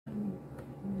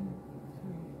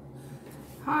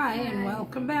Hi, and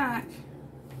welcome back.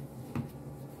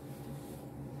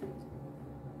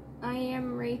 I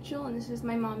am Rachel, and this is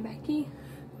my mom, Becky.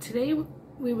 Today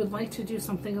we would like to do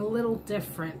something a little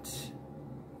different.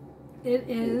 It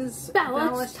is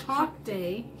Bella's Talk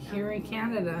Day here in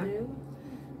Canada.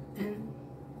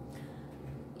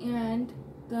 And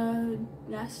the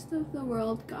rest of the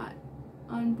world got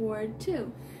on board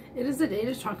too. It is a day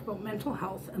to talk about mental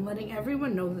health and letting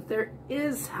everyone know that there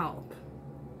is help.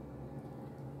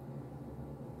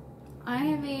 I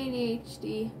have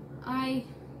ADHD. I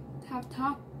have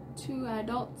talked to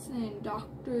adults and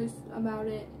doctors about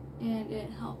it, and it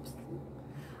helps.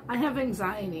 I have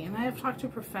anxiety, and I have talked to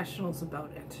professionals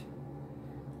about it.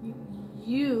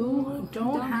 You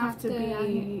don't have to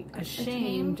be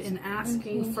ashamed in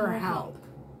asking for help.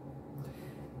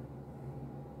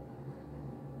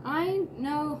 I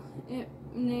know it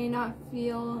may not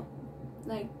feel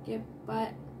like it,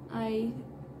 but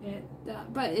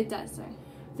it does. Sorry.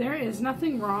 There is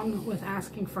nothing wrong with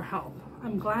asking for help.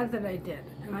 I'm glad that I did,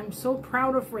 and I'm so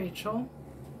proud of Rachel.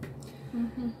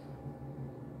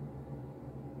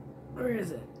 Where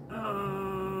is it?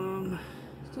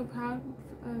 So proud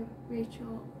of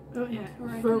Rachel. Oh yeah,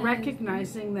 for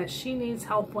recognizing that she needs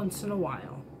help once in a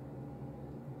while.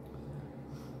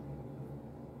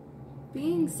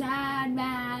 Being sad,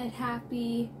 mad,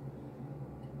 happy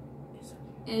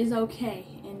is okay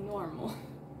and normal.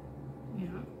 Yeah.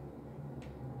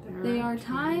 There are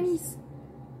times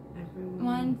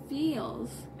one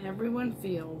feels. Everyone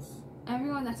feels.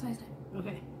 Everyone, that's what I said.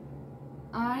 Okay.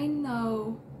 I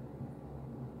know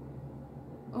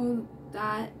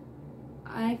that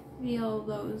I feel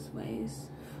those ways.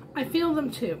 I feel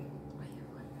them too.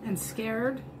 And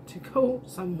scared to go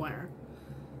somewhere.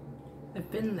 I've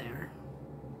been there.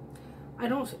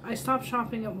 I stopped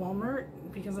shopping at Walmart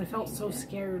because I felt so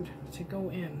scared to go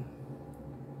in.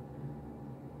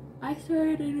 I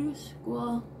started a new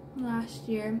school last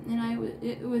year, and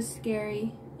it was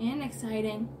scary and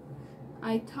exciting.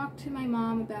 I talked to my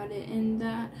mom about it, and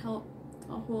that helped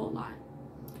a whole lot.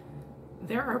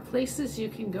 There are places you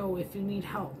can go if you need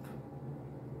help.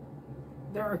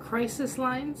 There are crisis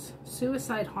lines,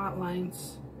 suicide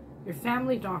hotlines, your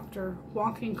family doctor,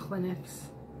 walk-in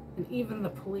clinics, and even the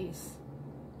police.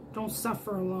 Don't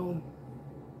suffer alone.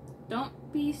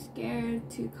 Don't be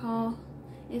scared to call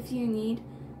if you need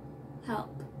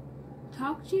help.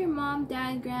 Talk to your mom,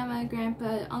 dad, grandma,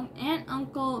 grandpa, aunt,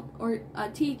 uncle, or a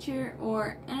teacher,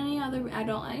 or any other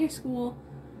adult at your school.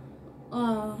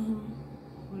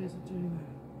 What is it doing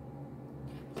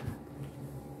there?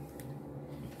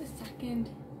 A second.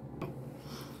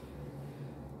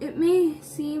 It may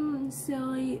seem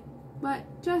silly, but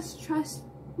just trust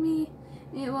me,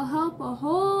 it will help a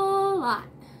whole lot.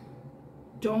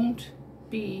 Don't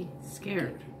be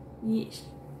scared. Yes.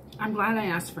 I'm glad I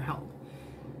asked for help.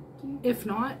 If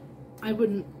not, I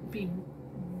wouldn't be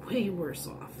way worse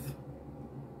off.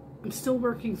 I'm still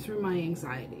working through my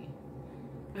anxiety.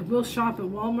 I will shop at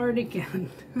Walmart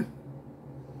again.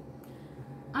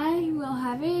 I will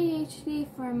have ADHD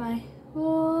for my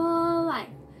whole life,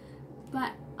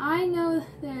 but I know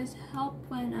there's help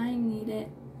when I need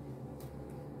it.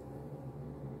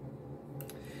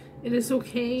 It is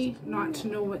okay not to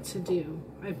know what to do.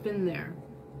 I've been there,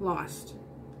 lost,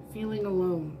 feeling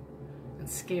alone and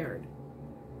scared.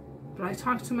 But I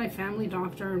talked to my family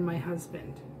doctor and my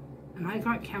husband, and I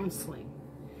got counseling.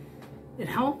 It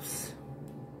helps.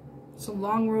 It's a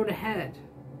long road ahead,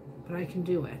 but I can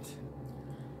do it.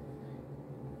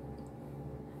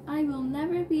 I will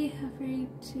never be afraid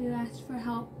to ask for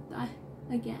help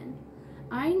again.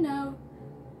 I know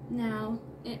now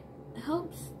it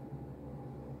helps.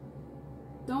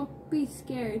 Don't be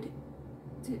scared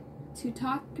to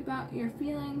talk about your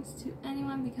feelings to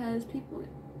anyone, because people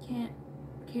can't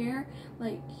care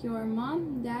like your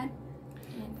mom, dad,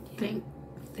 and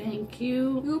Thank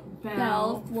you,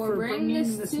 Belle, for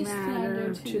bringing this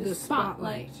matter to the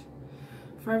spotlight.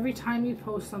 For every time you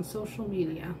post on social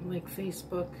media like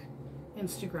Facebook,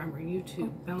 Instagram, or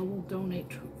YouTube, Belle will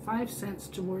donate 5 cents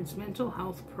towards mental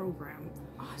health program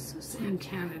in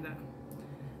Canada.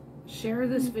 Share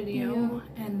this video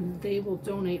and they will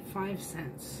donate 5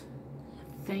 cents.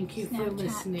 Thank you for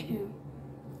listening.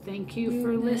 Thank you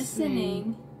for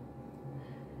listening.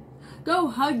 Go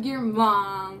hug your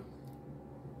mom.